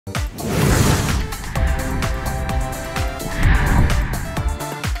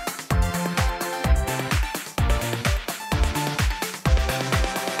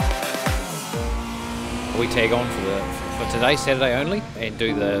tag on for today, Saturday only, and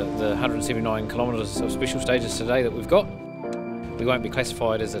do the 179 kilometres of special stages today that we've got. We won't be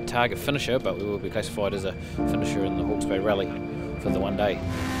classified as a Targa finisher, but we will be classified as a finisher in the Hawkes Bay Rally for the one day.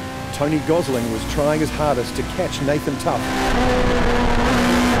 Tony Gosling was trying his hardest to catch Nathan Tuff.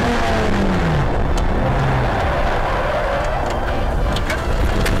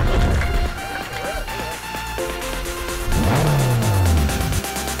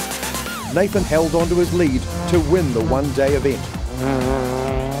 Nathan held on to his lead to win the one-day event.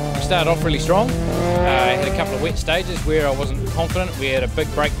 We started off really strong. I had a couple of wet stages where I wasn't confident. We had a big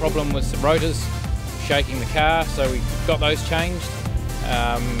brake problem with some rotors shaking the car, so we got those changed.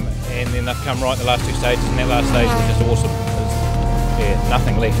 And then they've come right in the last two stages, and that last stage was just awesome. There's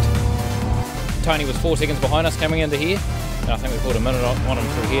nothing left. Tony was 4 seconds behind us coming into here, and I think we put a minute on him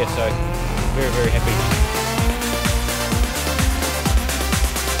through here, so very, very happy.